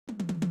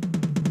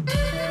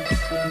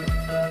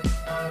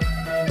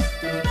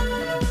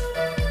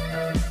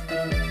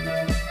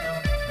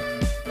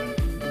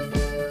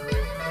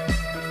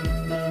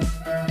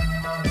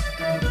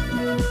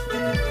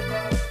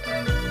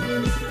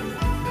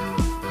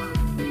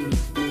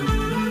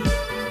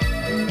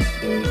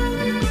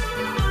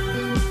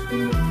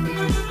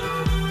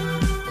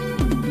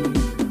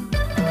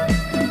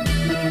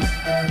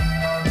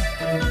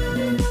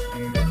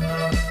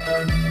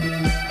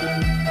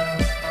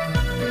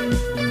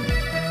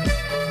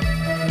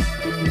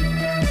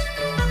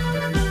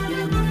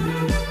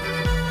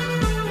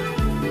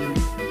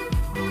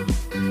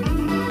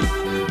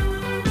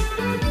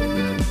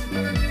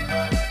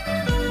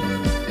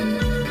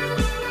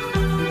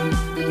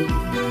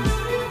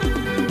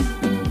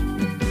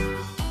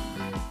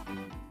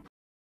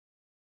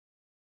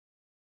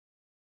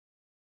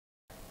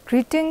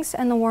Greetings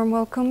and a warm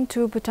welcome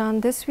to Bhutan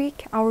This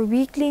Week, our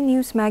weekly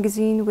news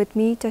magazine with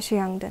me,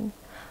 Tashiyangdan.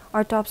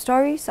 Our top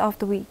stories of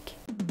the week.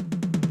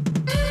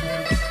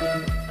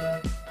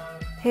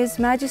 His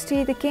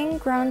Majesty the King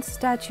grants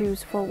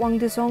statues for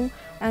This and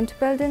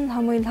Pelden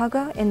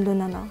Hamuilhaga in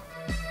Lunana.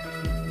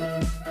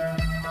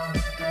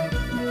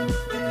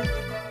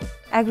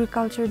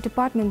 Agriculture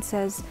Department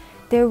says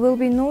there will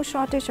be no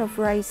shortage of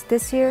rice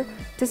this year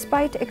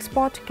despite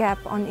export cap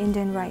on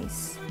Indian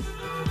rice.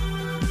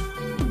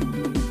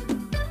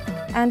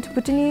 And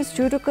Bhutanese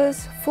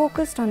judokas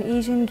focused on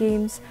Asian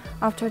Games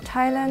after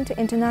Thailand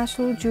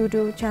International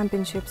Judo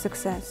Championship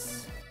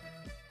success.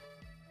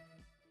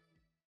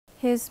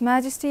 His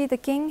Majesty the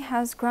King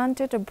has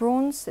granted a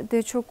bronze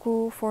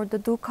Dechoku for the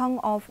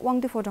Dukhang of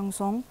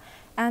Wangdifodongzong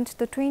and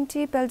the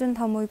 20 Pelden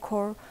Thamui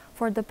Khor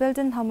for the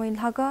Pelden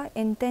Hamuilhaga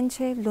in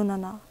Tenche,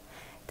 Lunana.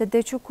 The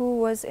Dechoku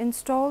was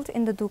installed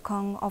in the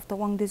Dukhang of the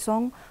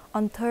Wangdizong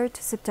on 3rd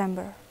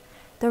September.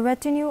 The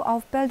retinue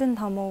of Pelden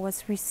Thamo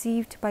was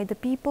received by the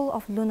people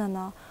of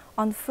Lunana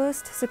on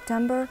 1st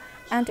September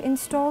and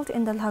installed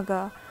in the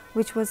Lhaga,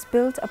 which was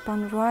built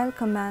upon royal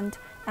command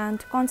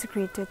and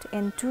consecrated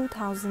in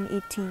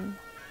 2018.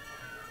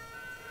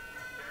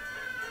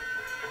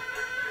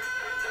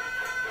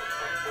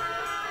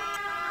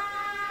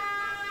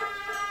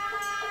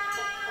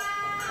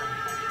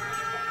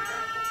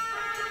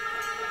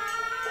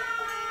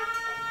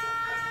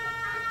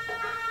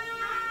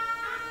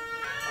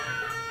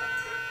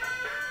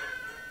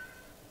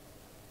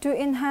 To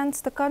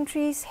enhance the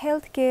country's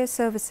healthcare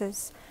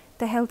services,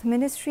 the Health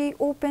Ministry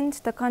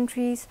opened the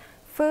country's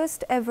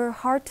first ever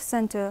heart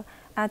center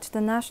at the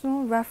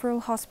National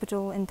Referral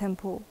Hospital in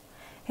Thimphu.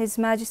 His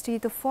Majesty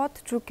the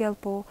 4th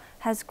Drukgyalpo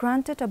has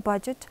granted a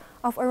budget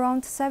of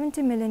around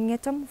 70 million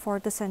ngetam for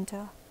the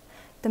center.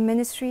 The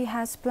ministry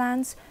has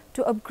plans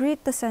to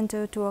upgrade the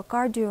center to a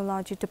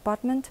cardiology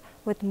department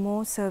with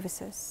more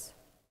services.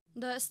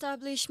 The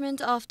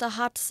establishment of the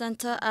Heart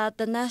Center at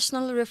the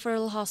National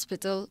Referral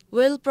Hospital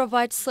will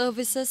provide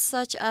services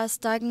such as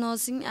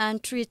diagnosing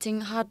and treating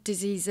heart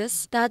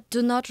diseases that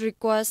do not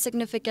require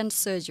significant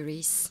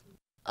surgeries.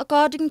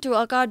 According to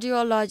a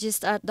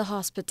cardiologist at the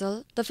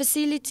hospital, the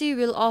facility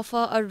will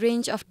offer a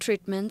range of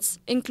treatments,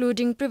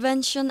 including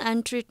prevention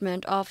and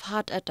treatment of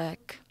heart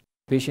attack.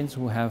 Patients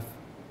who have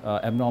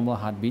abnormal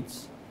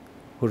heartbeats,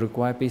 who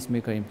require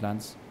pacemaker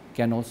implants,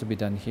 can also be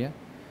done here.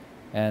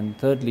 And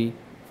thirdly,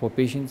 for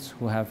patients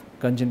who have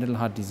congenital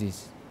heart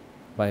disease,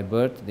 by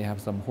birth they have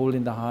some hole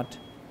in the heart,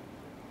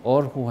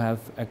 or who have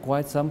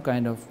acquired some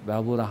kind of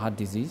valvular heart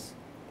disease,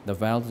 the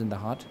valves in the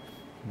heart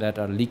that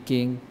are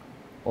leaking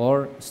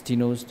or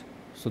stenosed.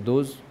 So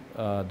those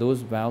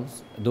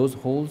valves, those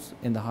holes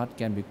in the heart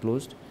can be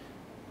closed,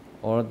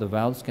 or the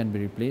valves can be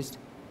replaced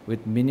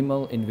with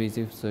minimal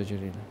invasive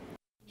surgery.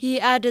 He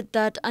added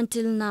that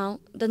until now,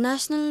 the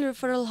National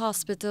Referral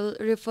Hospital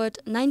referred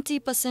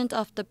 90%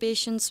 of the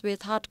patients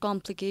with heart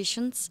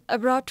complications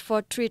abroad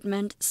for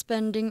treatment,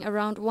 spending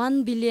around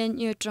 1 billion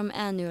neutrum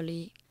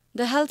annually.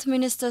 The health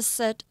minister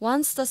said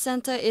once the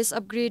center is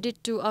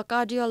upgraded to a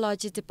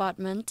cardiology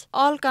department,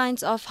 all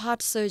kinds of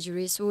heart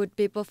surgeries would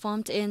be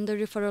performed in the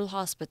referral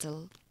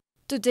hospital.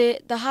 Today,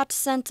 the heart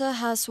center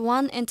has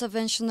 1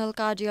 interventional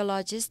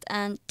cardiologist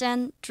and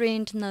 10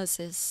 trained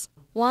nurses.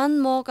 One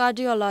more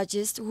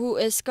cardiologist who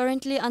is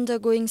currently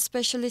undergoing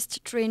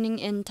specialist training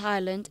in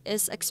Thailand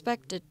is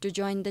expected to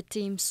join the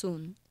team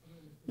soon.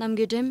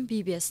 Namgidem,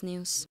 BBS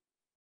News.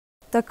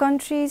 The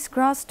country's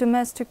gross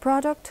domestic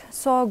product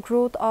saw a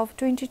growth of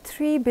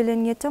 23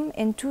 billion ngetam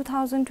in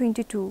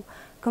 2022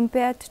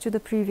 compared to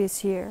the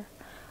previous year.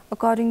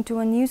 According to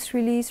a news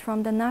release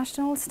from the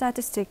National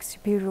Statistics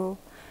Bureau,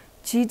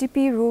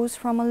 GDP rose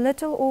from a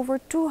little over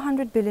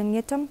 200 billion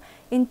ngetam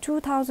in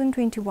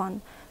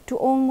 2021 to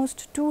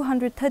almost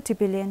 230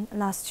 billion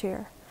last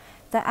year.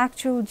 The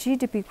actual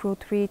GDP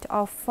growth rate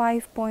of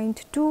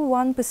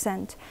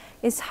 5.21%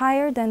 is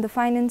higher than the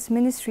Finance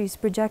Ministry's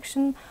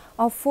projection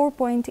of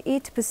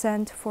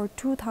 4.8% for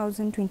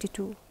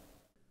 2022.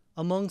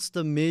 Amongst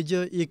the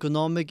major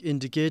economic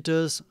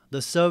indicators,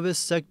 the service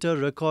sector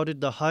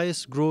recorded the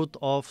highest growth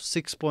of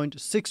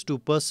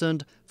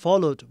 6.62%,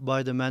 followed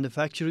by the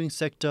manufacturing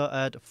sector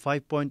at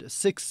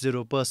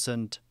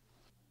 5.60%.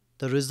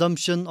 The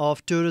resumption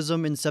of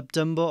tourism in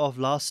September of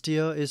last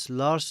year is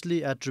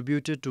largely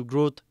attributed to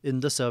growth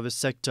in the service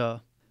sector.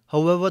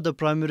 However, the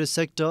primary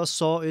sector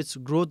saw its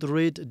growth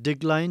rate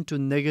decline to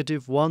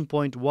negative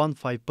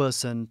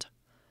 1.15%.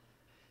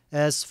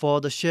 As for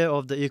the share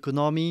of the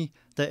economy,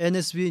 the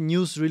NSV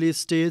news release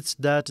states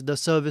that the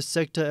service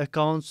sector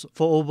accounts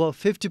for over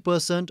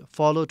 50%,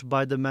 followed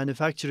by the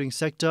manufacturing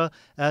sector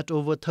at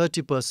over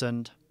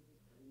 30%.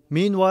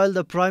 Meanwhile,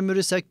 the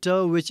primary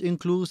sector, which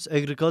includes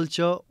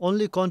agriculture,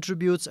 only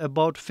contributes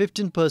about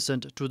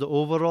 15% to the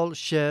overall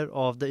share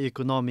of the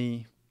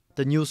economy.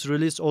 The news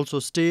release also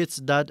states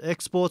that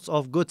exports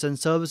of goods and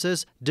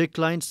services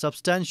declined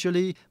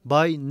substantially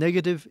by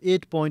negative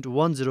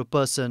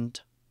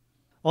 8.10%.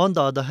 On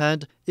the other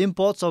hand,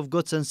 imports of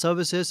goods and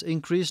services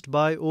increased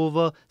by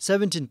over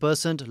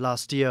 17%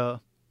 last year.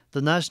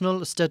 The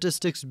National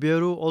Statistics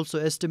Bureau also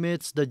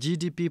estimates the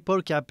GDP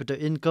per capita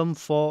income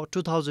for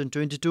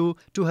 2022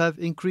 to have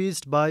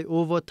increased by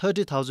over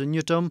 30,000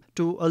 yutam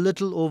to a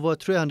little over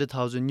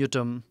 300,000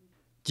 yutam.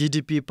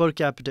 GDP per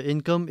capita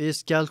income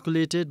is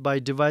calculated by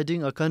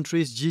dividing a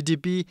country's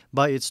GDP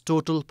by its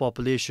total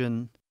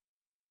population.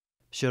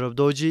 Sharab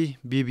Doji,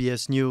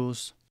 BBS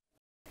News.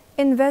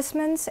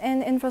 Investments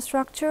in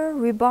infrastructure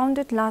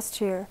rebounded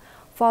last year,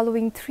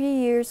 following 3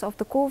 years of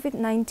the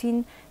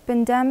COVID-19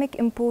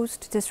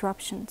 pandemic-imposed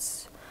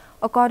disruptions.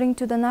 According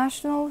to the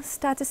National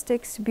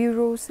Statistics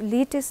Bureau's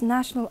latest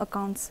national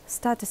accounts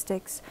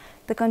statistics,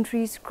 the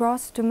country's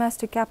gross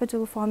domestic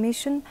capital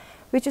formation,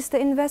 which is the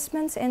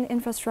investments in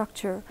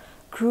infrastructure,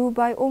 grew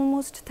by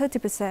almost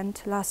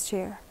 30% last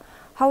year.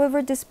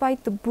 However,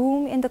 despite the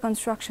boom in the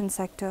construction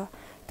sector,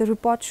 the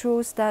report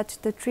shows that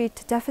the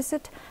trade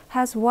deficit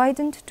has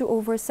widened to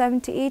over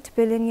 78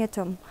 billion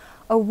yutam,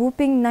 a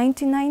whopping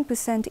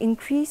 99%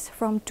 increase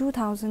from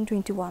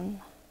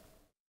 2021.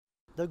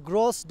 The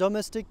gross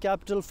domestic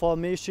capital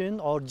formation,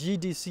 or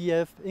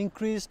GDCF,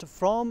 increased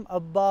from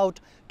about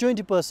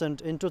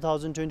 20% in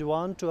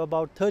 2021 to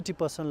about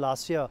 30%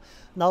 last year.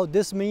 Now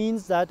this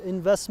means that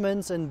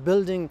investments in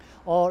building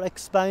or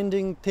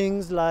expanding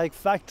things like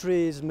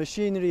factories,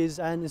 machineries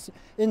and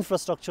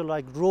infrastructure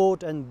like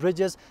road and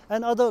bridges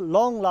and other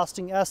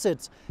long-lasting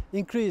assets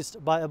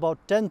increased by about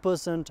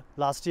 10%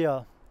 last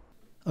year.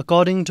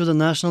 According to the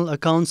National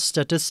Accounts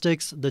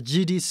Statistics, the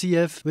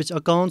GDCF, which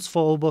accounts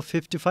for over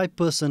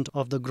 55%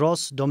 of the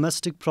gross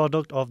domestic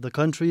product of the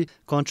country,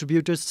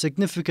 contributed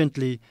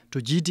significantly to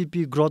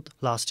GDP growth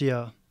last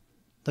year.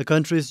 The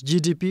country's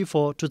GDP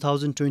for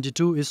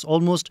 2022 is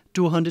almost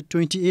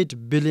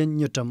 228 billion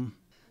yutam.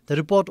 The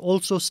report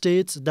also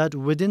states that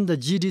within the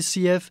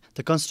GDCF,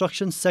 the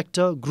construction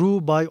sector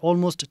grew by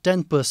almost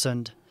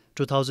 10%.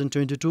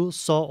 2022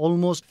 saw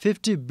almost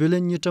 50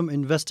 billion yutam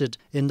invested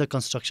in the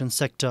construction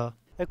sector.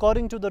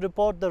 According to the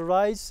report, the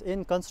rise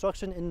in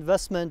construction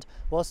investment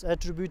was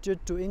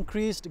attributed to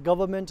increased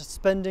government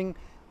spending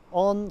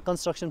on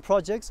construction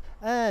projects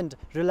and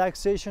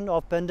relaxation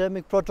of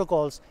pandemic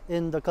protocols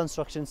in the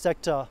construction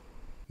sector.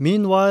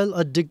 Meanwhile,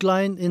 a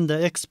decline in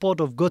the export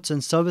of goods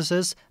and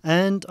services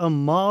and a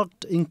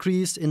marked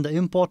increase in the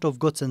import of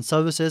goods and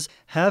services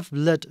have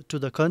led to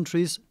the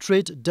country's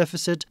trade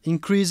deficit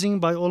increasing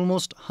by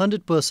almost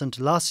 100%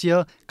 last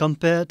year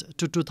compared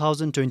to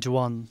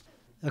 2021.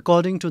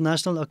 According to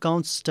National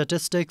Accounts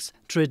Statistics,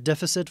 trade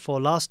deficit for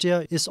last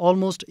year is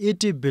almost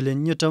 80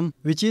 billion yutam,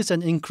 which is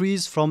an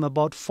increase from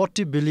about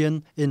 40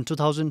 billion in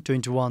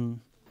 2021.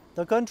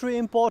 The country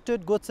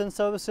imported goods and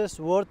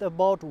services worth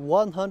about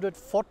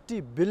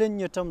 140 billion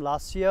yutam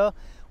last year,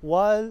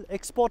 while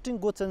exporting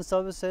goods and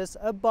services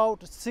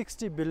about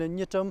 60 billion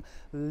yutam,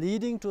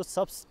 leading to a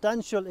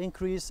substantial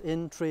increase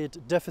in trade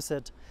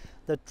deficit.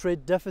 The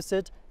trade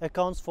deficit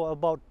accounts for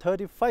about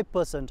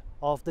 35%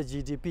 of the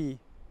GDP.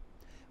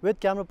 With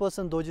camera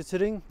person Doji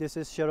Siring, this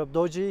is Sharab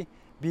Doji,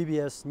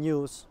 BBS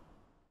News.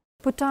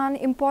 Bhutan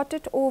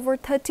imported over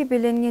 30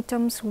 billion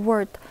yutams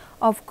worth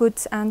of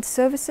goods and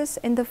services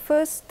in the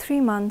first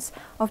 3 months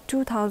of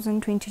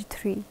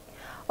 2023.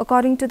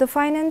 According to the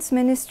Finance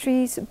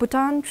Ministry's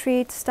Bhutan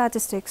Trade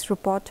Statistics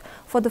report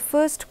for the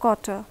first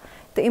quarter,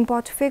 the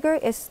import figure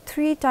is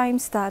 3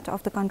 times that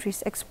of the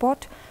country's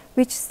export,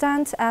 which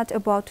stands at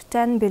about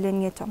 10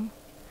 billion yutam.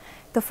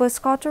 The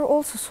first quarter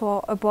also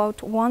saw about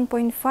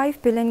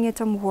 1.5 billion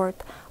yutam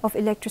worth of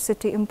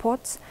electricity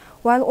imports,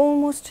 while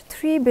almost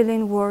 3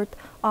 billion worth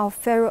of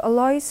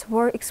ferroalloys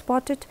were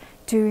exported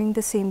during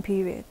the same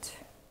period.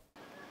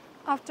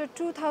 After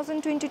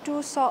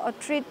 2022 saw a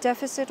trade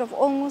deficit of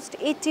almost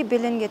 80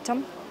 billion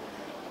yutam,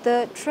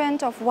 the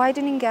trend of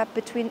widening gap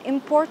between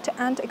import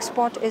and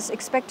export is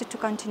expected to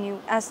continue,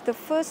 as the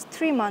first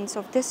 3 months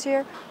of this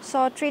year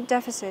saw a trade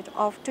deficit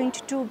of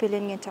 22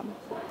 billion yutam.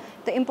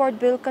 The import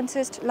bill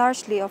consists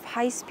largely of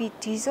high-speed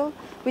diesel,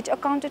 which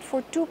accounted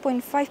for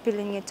 2.5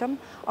 billion yutam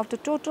of the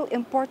total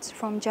imports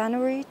from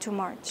January to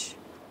March.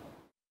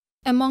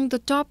 Among the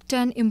top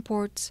 10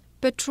 imports,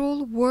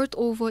 petrol worth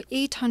over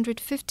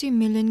 850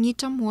 million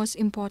yutam was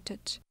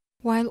imported,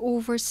 while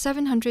over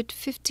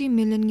 750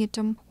 million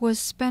yutam was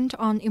spent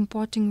on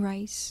importing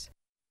rice.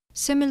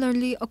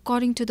 Similarly,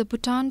 according to the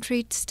Bhutan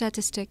Trade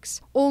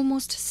Statistics,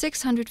 almost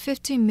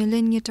 650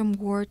 million yutam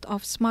worth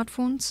of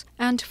smartphones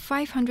and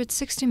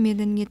 560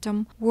 million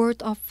yutam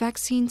worth of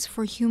vaccines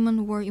for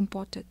human were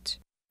imported.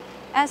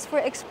 As for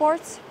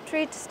exports,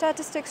 trade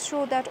statistics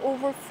show that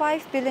over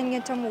 5 billion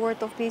yutam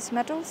worth of base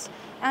metals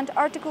and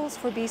articles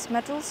for base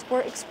metals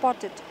were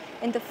exported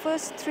in the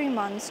first 3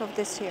 months of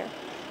this year.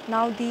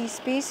 Now these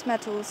base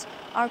metals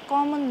are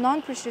common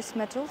non-precious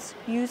metals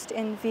used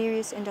in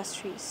various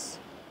industries.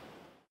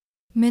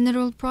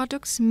 Mineral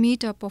products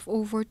made up of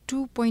over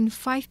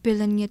 2.5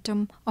 billion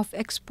yutam of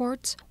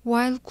exports,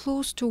 while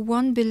close to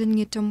 1 billion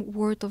yutam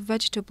worth of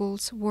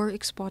vegetables were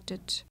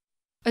exported.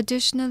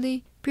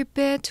 Additionally,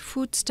 prepared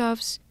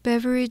foodstuffs,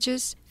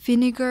 beverages,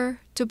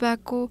 vinegar,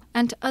 tobacco,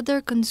 and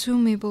other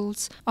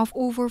consumables of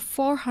over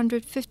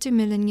 450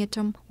 million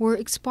yetam were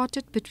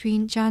exported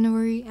between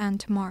January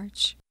and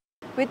March.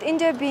 With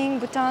India being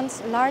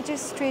Bhutan's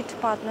largest trade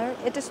partner,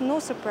 it is no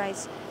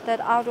surprise that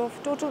out of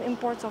total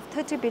imports of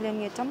 30 billion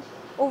yetam,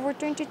 over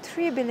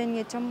 23 billion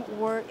yetam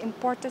were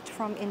imported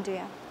from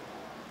India.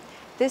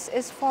 This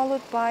is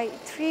followed by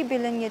 3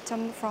 billion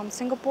yetam from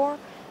Singapore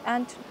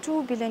and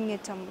 2 billion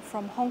yetam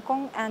from Hong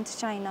Kong and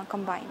China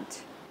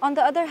combined. On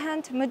the other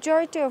hand,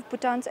 majority of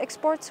Bhutan's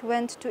exports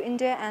went to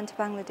India and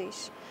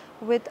Bangladesh,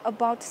 with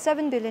about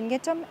 7 billion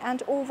yetam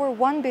and over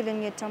 1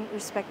 billion yetam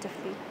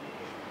respectively.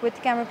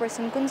 With camera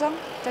person Kunjang,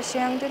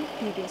 Tashyangden,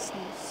 PBS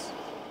News.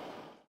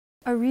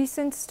 A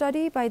recent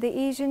study by the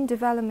Asian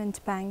Development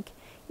Bank,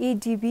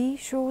 ADB,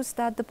 shows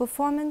that the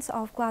performance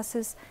of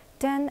classes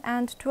 10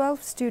 and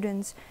 12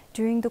 students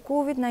during the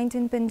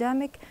COVID-19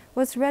 pandemic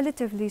was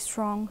relatively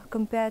strong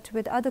compared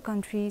with other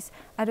countries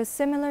at a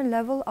similar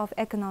level of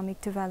economic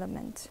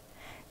development.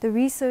 The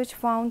research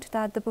found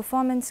that the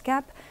performance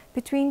gap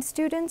between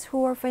students who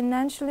were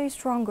financially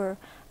stronger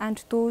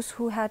and those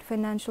who had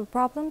financial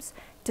problems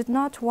did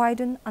not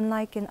widen,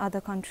 unlike in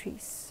other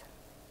countries.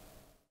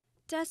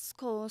 Test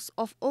scores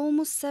of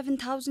almost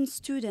 7,000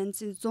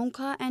 students in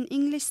Dzongkha and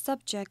English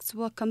subjects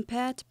were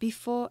compared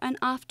before and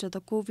after the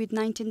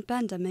COVID-19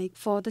 pandemic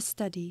for the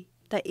study.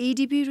 The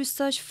ADB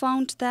research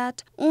found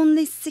that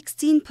only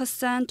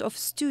 16% of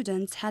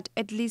students had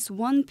at least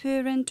one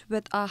parent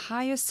with a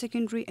higher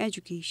secondary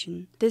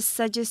education. This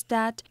suggests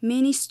that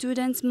many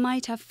students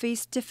might have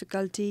faced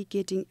difficulty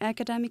getting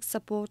academic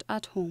support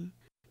at home.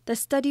 The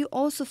study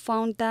also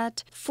found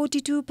that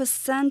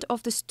 42%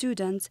 of the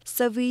students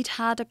surveyed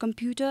had a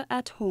computer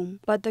at home,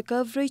 but the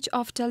coverage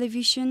of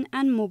television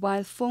and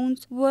mobile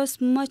phones was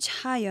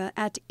much higher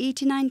at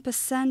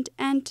 89%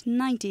 and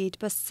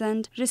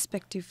 98%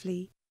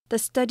 respectively. The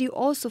study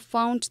also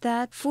found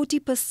that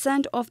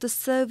 40% of the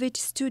surveyed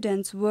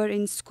students were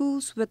in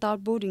schools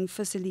without boarding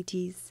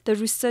facilities. The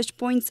research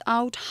points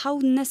out how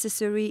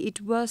necessary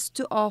it was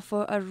to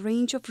offer a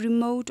range of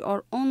remote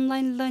or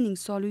online learning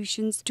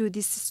solutions to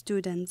these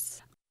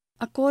students.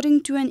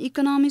 According to an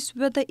economist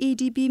with the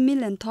ADB,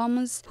 Milan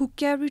Thomas, who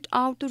carried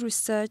out the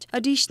research,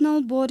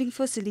 additional boarding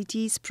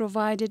facilities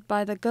provided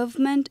by the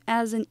government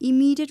as an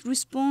immediate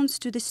response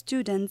to the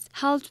students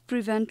helped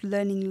prevent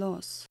learning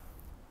loss.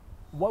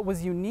 What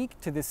was unique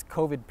to this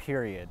COVID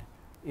period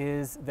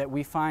is that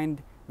we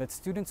find that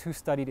students who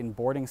studied in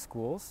boarding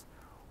schools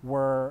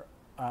were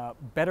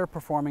better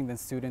performing than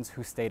students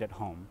who stayed at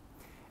home.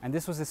 And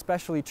this was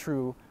especially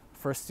true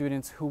for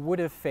students who would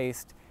have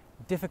faced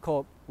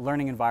difficult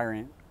learning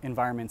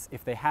environments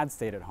if they had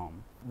stayed at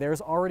home.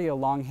 There's already a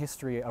long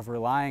history of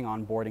relying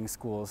on boarding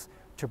schools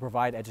to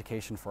provide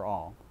education for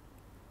all.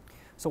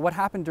 So what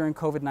happened during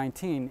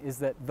COVID-19 is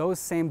that those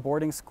same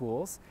boarding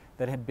schools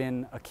that had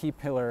been a key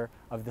pillar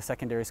of the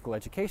secondary school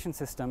education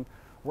system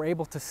were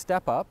able to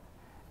step up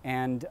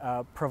and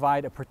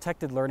provide a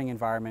protected learning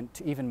environment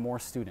to even more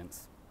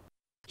students.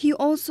 He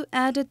also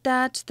added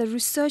that the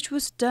research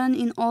was done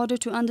in order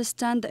to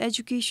understand the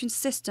education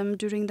system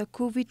during the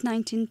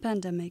COVID-19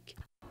 pandemic.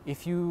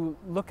 If you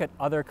look at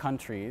other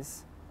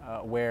countries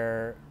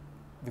where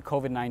the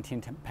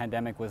COVID-19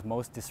 pandemic was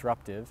most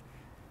disruptive,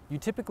 you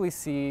typically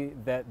see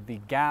that the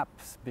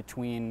gaps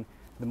between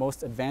the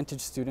most advantaged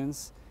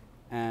students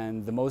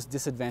and the most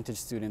disadvantaged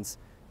students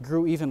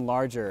grew even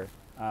larger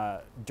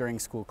during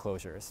school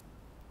closures.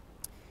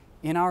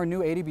 In our new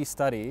ADB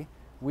study,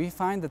 we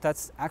find that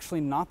that's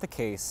actually not the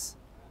case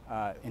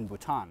in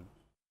Bhutan.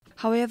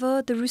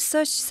 However, the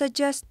research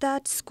suggests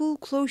that school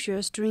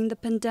closures during the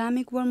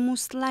pandemic were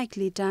most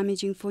likely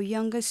damaging for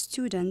younger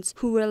students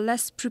who were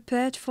less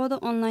prepared for the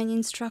online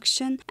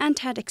instruction and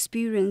had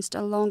experienced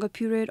a longer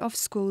period of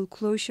school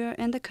closure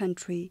in the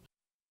country.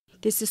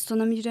 This is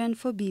Sonam Yuran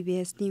for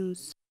BBS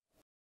News.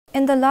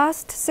 In the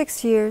last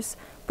 6 years,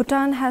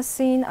 Bhutan has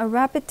seen a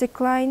rapid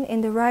decline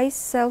in the rice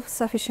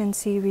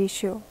self-sufficiency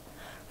ratio.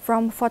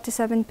 From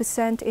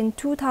 47% in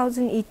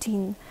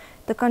 2018,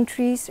 the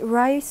country's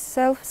rice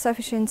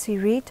self-sufficiency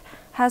rate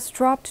has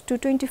dropped to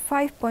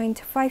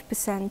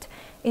 25.5%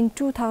 in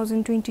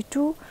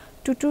 2022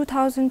 to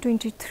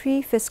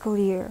 2023 fiscal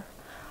year.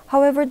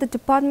 However, the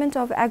Department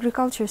of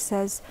Agriculture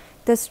says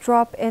this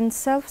drop in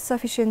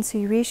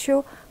self-sufficiency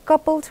ratio,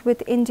 coupled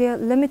with India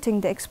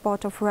limiting the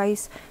export of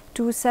rice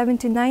to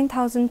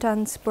 79,000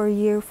 tons per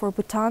year for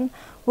Bhutan,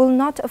 will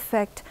not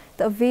affect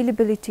the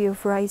availability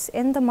of rice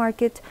in the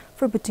market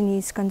for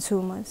Bhutanese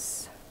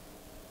consumers.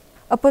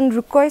 Upon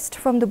request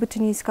from the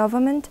Bhutanese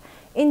government,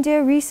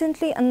 India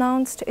recently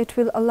announced it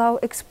will allow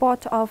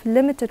export of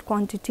limited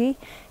quantity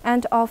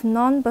and of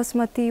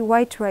non-basmati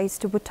white rice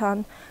to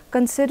Bhutan,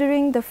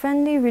 considering the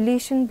friendly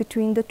relation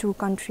between the two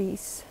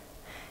countries.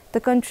 The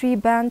country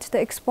banned the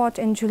export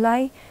in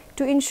July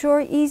to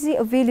ensure easy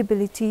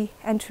availability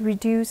and to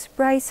reduce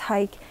price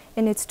hike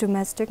in its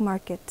domestic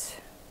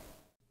market.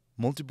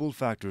 Multiple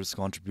factors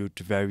contribute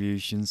to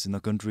variations in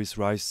a country's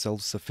rice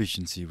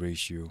self-sufficiency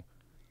ratio.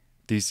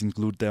 These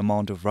include the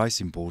amount of rice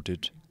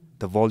imported,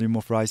 the volume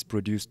of rice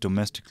produced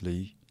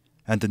domestically,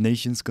 and the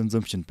nation's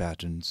consumption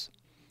patterns.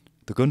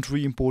 The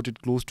country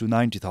imported close to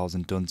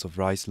 90,000 tons of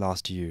rice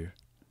last year.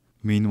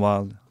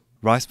 Meanwhile,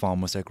 rice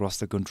farmers across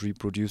the country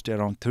produced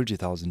around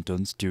 30,000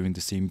 tons during the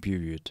same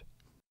period.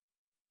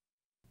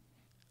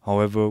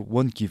 However,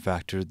 one key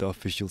factor the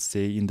officials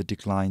say in the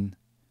decline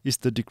is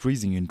the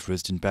decreasing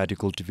interest in paddy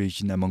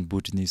cultivation among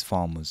Bhutanese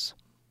farmers.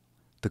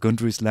 The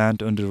country's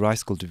land under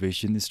rice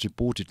cultivation is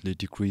reportedly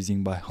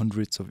decreasing by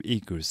hundreds of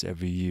acres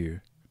every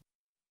year.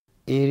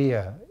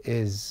 Area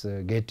is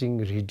getting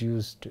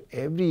reduced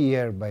every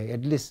year by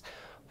at least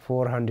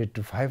 400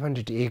 to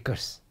 500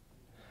 acres.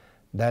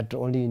 That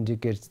only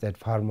indicates that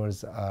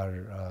farmers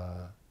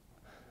are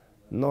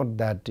not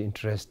that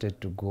interested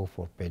to go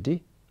for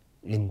paddy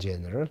in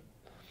general,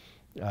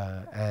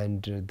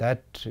 and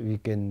that we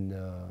can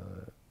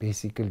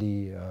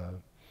basically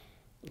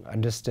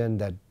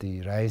understand that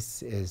the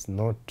rice is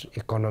not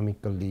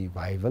economically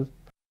viable.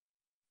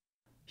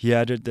 He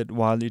added that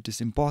while it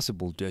is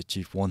impossible to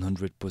achieve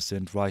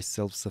 100% rice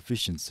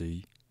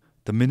self-sufficiency,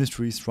 the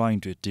ministry is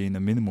trying to attain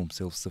a minimum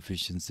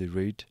self-sufficiency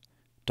rate,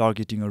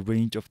 targeting a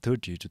range of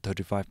 30 to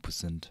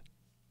 35%.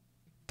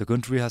 The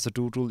country has a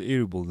total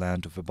arable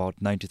land of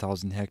about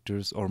 90,000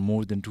 hectares or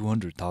more than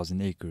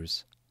 200,000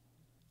 acres.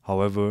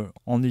 However,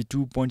 only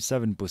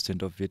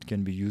 2.7% of it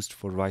can be used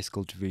for rice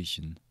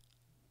cultivation.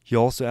 He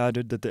also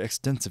added that the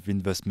extensive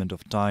investment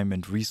of time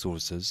and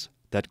resources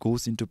that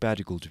goes into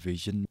paddy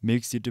cultivation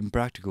makes it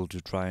impractical to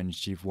try and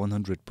achieve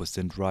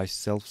 100% rice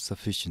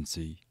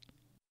self-sufficiency.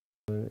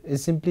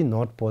 It's simply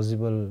not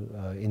possible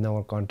in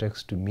our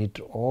context to meet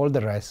all the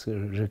rice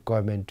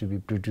requirement to be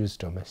produced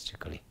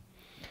domestically.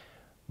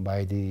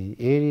 By the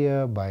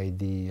area, by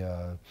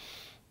the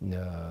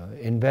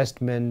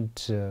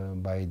investment,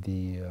 by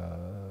the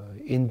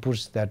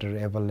inputs that are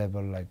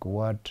available like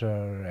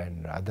water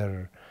and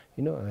other,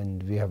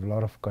 and we have a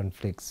lot of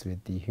conflicts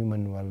with the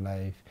human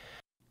wildlife.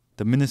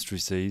 The ministry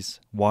says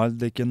while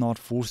they cannot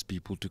force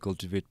people to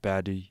cultivate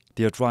paddy,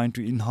 they are trying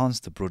to enhance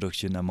the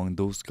production among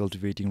those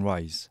cultivating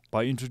rice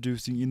by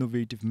introducing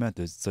innovative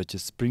methods such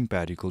as spring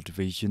paddy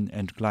cultivation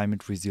and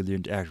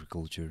climate-resilient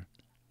agriculture.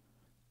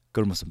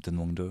 Karmasam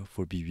Tanwangda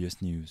for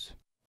PBS News.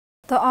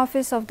 The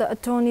Office of the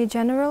Attorney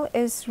General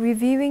is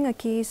reviewing a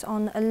case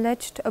on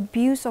alleged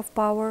abuse of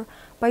power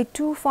by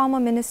two former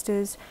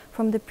ministers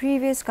from the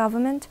previous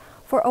government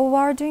for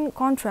awarding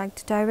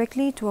contract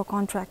directly to a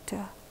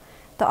contractor.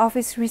 The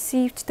office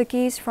received the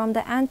case from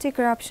the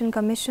Anti-Corruption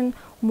Commission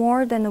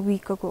more than a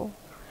week ago.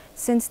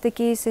 Since the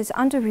case is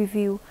under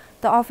review,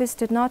 the office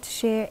did not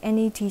share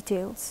any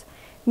details.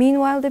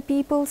 Meanwhile, the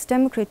People's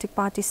Democratic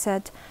Party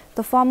said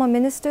the former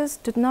ministers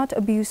did not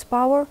abuse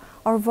power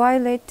or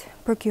violate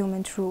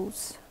procurement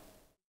rules.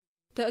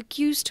 The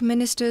accused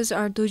ministers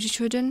are Doji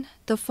Chodon,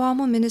 the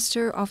former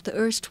minister of the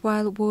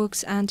erstwhile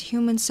Works and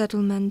Human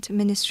Settlement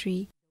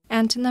Ministry,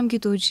 and Namgi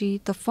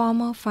Doji, the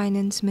former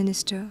finance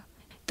minister.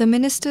 The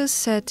ministers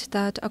said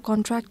that a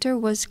contractor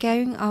was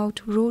carrying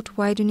out road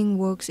widening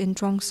works in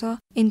Trongsa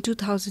in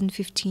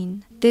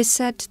 2015. They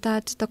said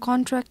that the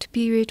contract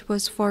period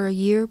was for a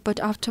year, but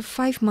after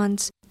 5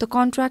 months, the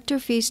contractor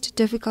faced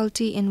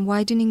difficulty in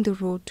widening the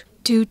road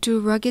due to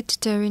rugged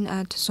terrain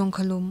at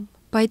Songkhalum.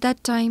 By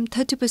that time,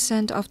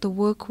 30% of the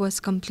work was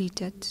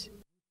completed.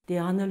 The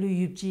analu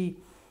yupji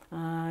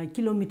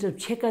kilometer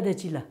cheka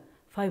dechila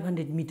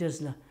 500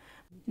 meters la.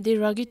 The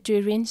rugged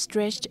terrain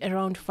stretched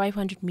around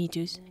 500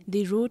 meters.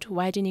 The road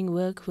widening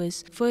work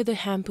was further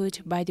hampered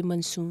by the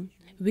monsoon.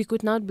 We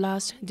could not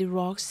blast the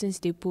rocks since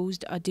they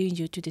posed a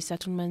danger to the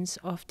settlements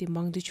of the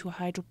Mangduchu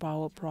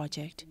hydropower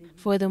project.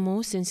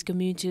 Furthermore, since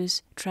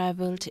commuters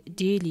traveled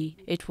daily,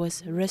 it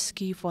was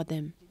risky for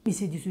them.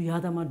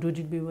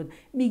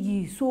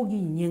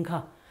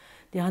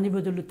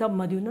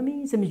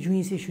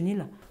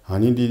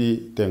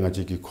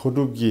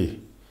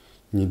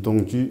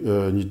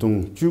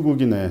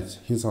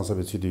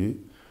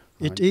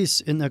 It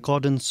is in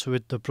accordance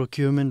with the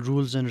procurement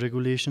rules and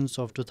regulations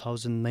of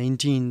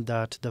 2019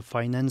 that the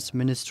Finance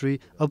Ministry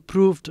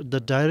approved the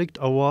direct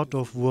award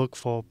of work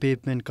for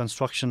pavement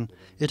construction.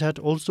 It had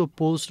also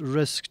posed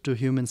risk to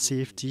human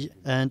safety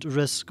and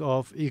risk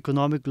of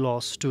economic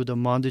loss to the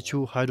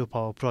Mandichu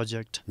hydropower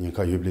project.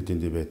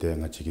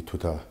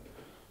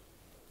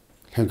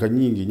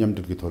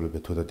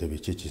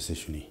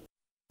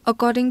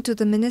 According to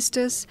the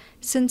ministers,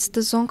 since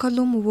the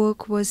Songkhalum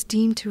work was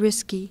deemed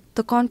risky,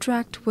 the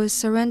contract was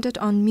surrendered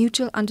on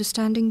mutual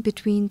understanding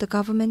between the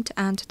government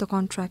and the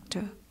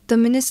contractor. The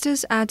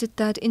ministers added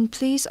that in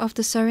place of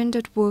the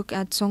surrendered work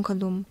at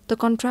Songkhalum, the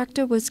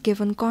contractor was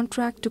given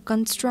contract to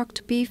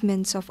construct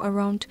pavements of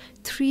around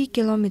 3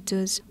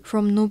 kilometers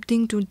from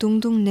Nobding to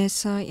Dungdung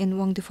Nesa in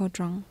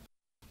Wangdiphodrang.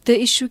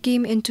 The issue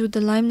came into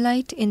the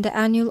limelight in the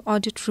annual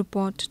audit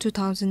report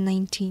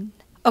 2019.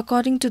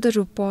 According to the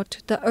report,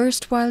 the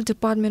erstwhile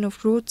Department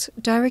of Roads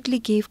directly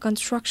gave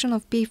construction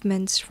of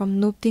pavements from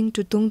Nobding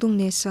to Dungdung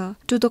Nesa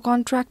to the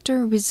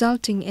contractor,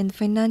 resulting in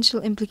financial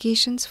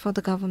implications for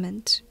the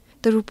government.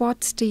 The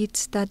report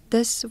states that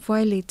this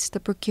violates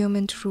the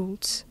procurement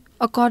rules.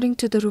 According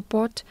to the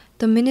report,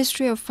 the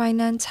Ministry of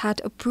Finance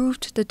had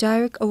approved the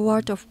direct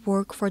award of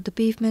work for the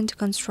pavement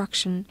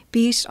construction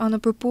based on a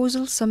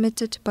proposal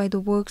submitted by the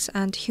Works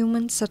and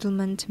Human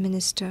Settlement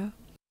Minister.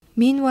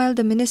 Meanwhile,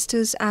 the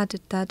ministers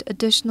added that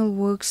additional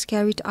works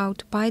carried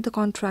out by the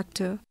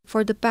contractor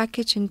for the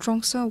package in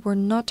Trongsa were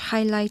not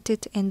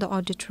highlighted in the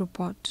audit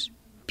report.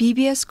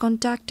 BBS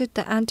contacted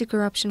the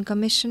Anti-Corruption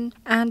Commission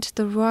and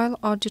the Royal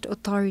Audit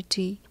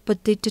Authority,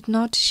 but they did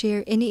not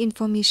share any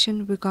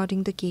information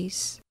regarding the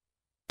case.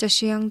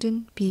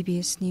 Tashiangdin,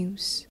 BBS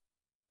News.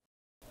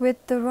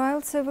 With the Royal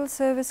Civil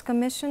Service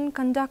Commission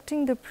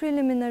conducting the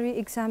preliminary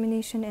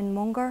examination in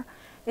Mongar,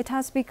 it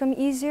has become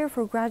easier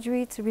for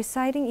graduates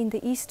residing in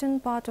the eastern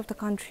part of the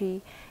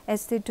country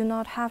as they do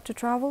not have to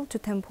travel to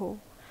Thimphu.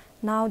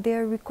 Now they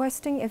are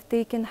requesting if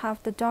they can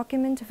have the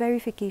document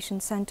verification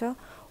center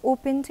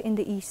opened in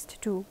the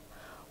east too.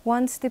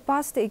 Once they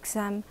pass the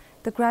exam,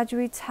 the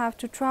graduates have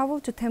to travel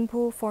to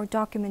Thimphu for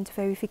document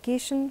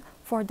verification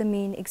for the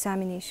main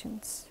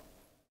examinations.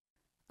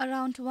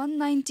 Around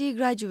 190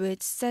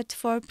 graduates set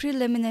for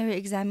preliminary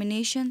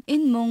examination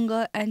in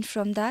Mongar, and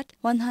from that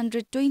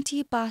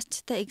 120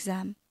 passed the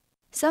exam.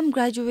 Some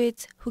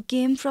graduates who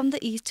came from the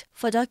east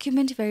for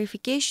document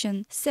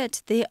verification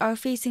said they are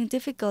facing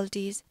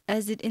difficulties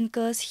as it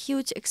incurs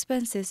huge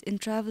expenses in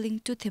traveling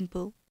to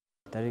Thimphu.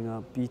 I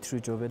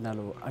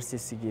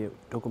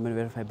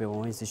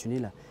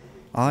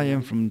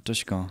am from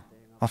Tashkent.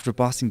 After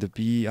passing the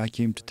PE, I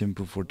came to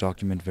Thimphu for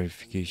document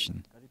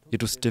verification.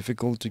 It was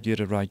difficult to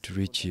get a ride to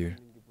reach here.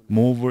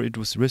 Moreover, it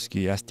was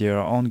risky as there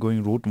are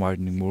ongoing road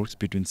widening works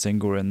between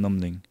Senghor and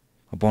Namling.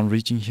 Upon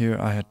reaching here,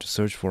 I had to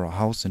search for a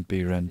house and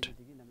pay rent.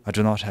 I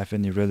do not have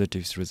any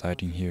relatives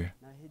residing here.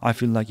 I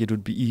feel like it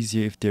would be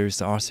easier if there is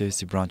a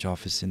RCSC branch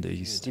office in the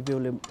east.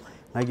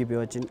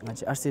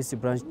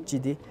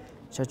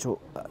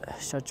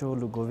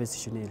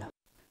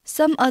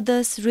 Some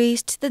others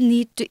raised the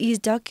need to ease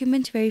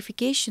document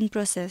verification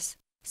process.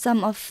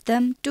 Some of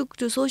them took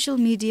to social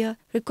media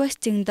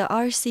requesting the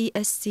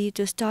RCSC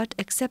to start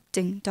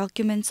accepting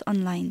documents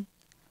online.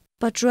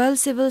 But Royal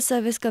Civil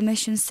Service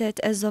Commission said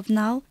as of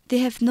now, they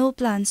have no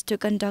plans to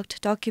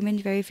conduct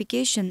document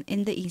verification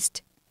in the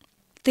East.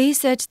 They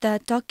said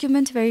that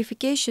document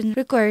verification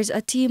requires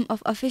a team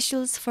of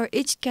officials for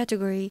each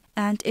category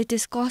and it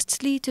is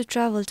costly to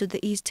travel to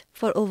the East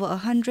for over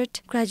 100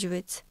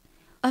 graduates.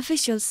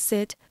 Officials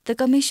said the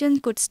Commission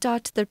could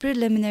start the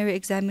preliminary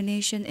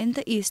examination in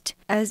the East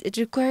as it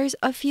requires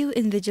a few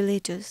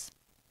invigilators.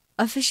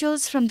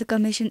 Officials from the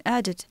Commission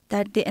added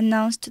that they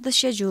announced the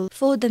schedule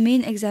for the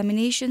main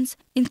examinations,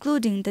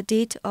 including the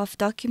date of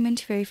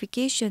document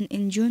verification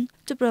in June,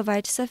 to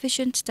provide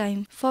sufficient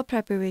time for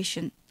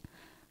preparation.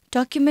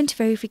 Document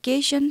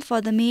verification for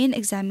the main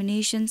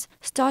examinations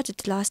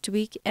started last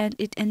week and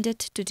it ended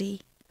today.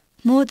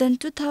 More than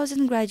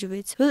 2,000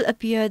 graduates will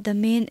appear the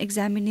main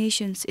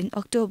examinations in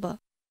October.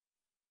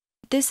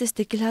 This is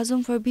the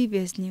Kilhazum for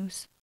BBS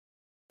News.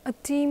 A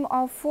team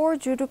of 4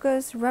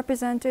 judokas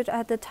represented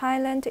at the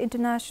Thailand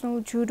International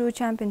Judo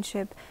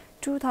Championship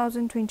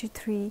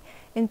 2023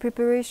 in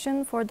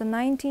preparation for the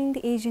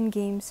 19th Asian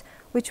Games,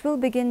 which will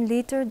begin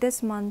later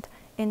this month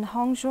in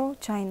Hangzhou,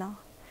 China.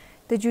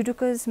 The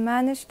judokas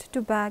managed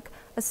to bag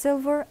a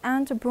silver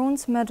and a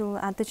bronze medal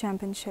at the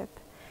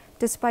championship.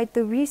 Despite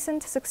the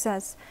recent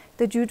success,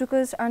 the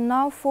judokas are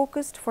now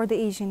focused for the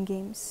Asian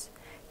Games.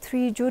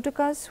 3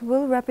 judokas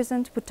will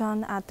represent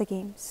Bhutan at the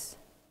Games.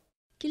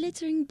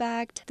 Kilitring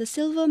bagged the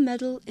silver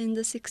medal in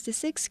the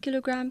 66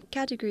 kg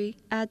category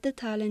at the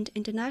Thailand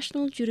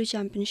International Judo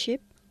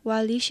Championship,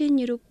 while Lishin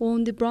Yurup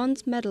won the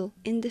bronze medal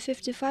in the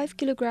 55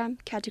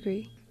 kg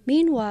category.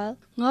 Meanwhile,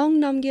 Ngong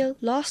Namgyal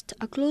lost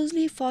a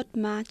closely fought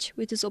match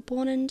with his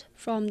opponent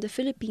from the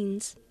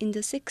Philippines in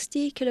the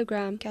 60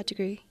 kg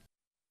category.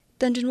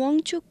 Tandon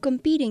Wangchuk,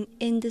 competing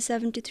in the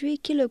 73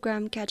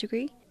 kg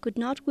category, could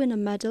not win a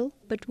medal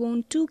but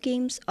won 2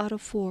 games out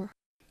of 4.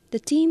 The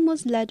team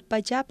was led by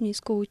Japanese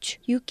coach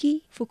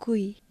Yuki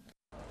Fukui.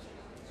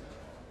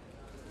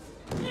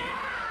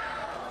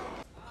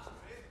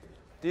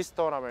 This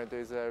tournament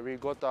is we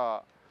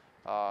got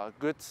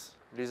good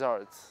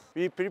results.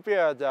 We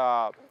prepared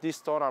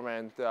this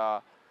tournament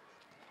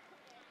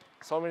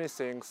so many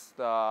things.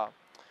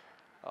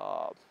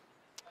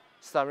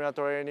 Stamina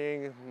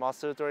training,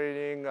 muscle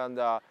training, and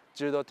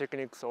judo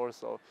techniques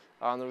also.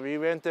 And we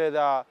went to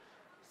the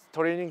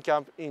training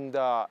camp in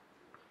the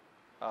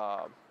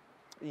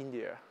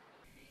India.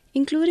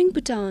 Including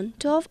Bhutan,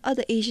 12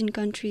 other Asian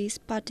countries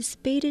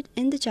participated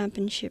in the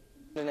championship.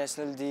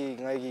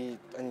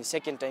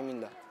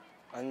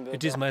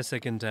 It is my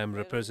second time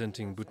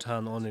representing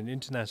Bhutan on an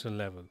international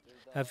level.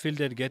 I feel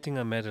that getting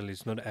a medal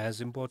is not as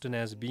important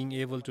as being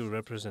able to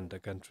represent the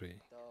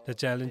country. The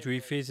challenge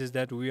we face is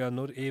that we are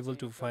not able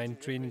to find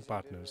training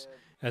partners,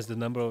 as the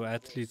number of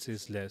athletes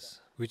is less,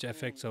 which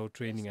affects our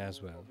training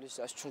as well.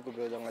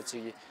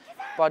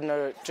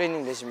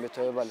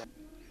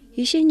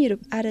 Yishin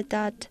Europe added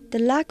that the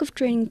lack of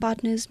training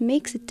partners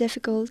makes it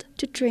difficult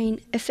to train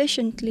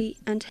efficiently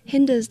and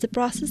hinders the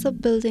process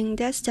of building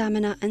their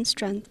stamina and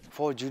strength.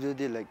 For judo,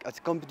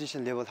 at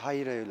competition level high,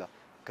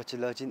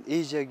 in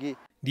Asia.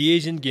 The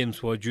Asian Games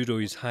for judo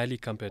is highly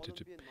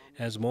competitive,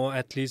 as more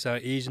athletes are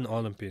Asian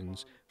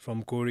Olympians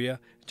from Korea,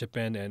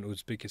 Japan and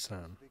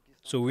Uzbekistan.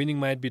 So winning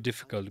might be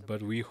difficult,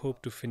 but we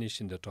hope to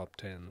finish in the top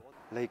 10.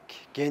 Like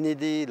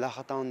Kennedy,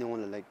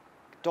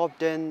 top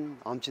 10,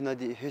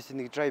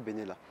 try.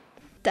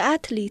 The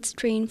athletes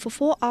train for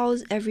 4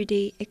 hours every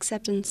day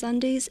except on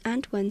Sundays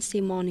and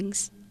Wednesday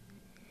mornings.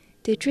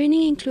 Their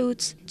training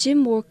includes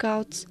gym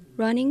workouts,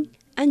 running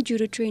and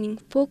judo training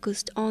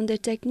focused on their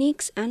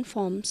techniques and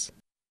forms.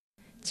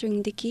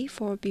 Sringdiki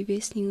for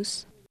BBS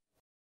News.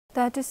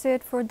 That is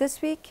it for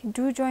this week.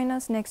 Do join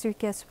us next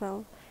week as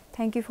well.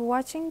 Thank you for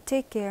watching.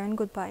 Take care and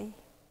goodbye.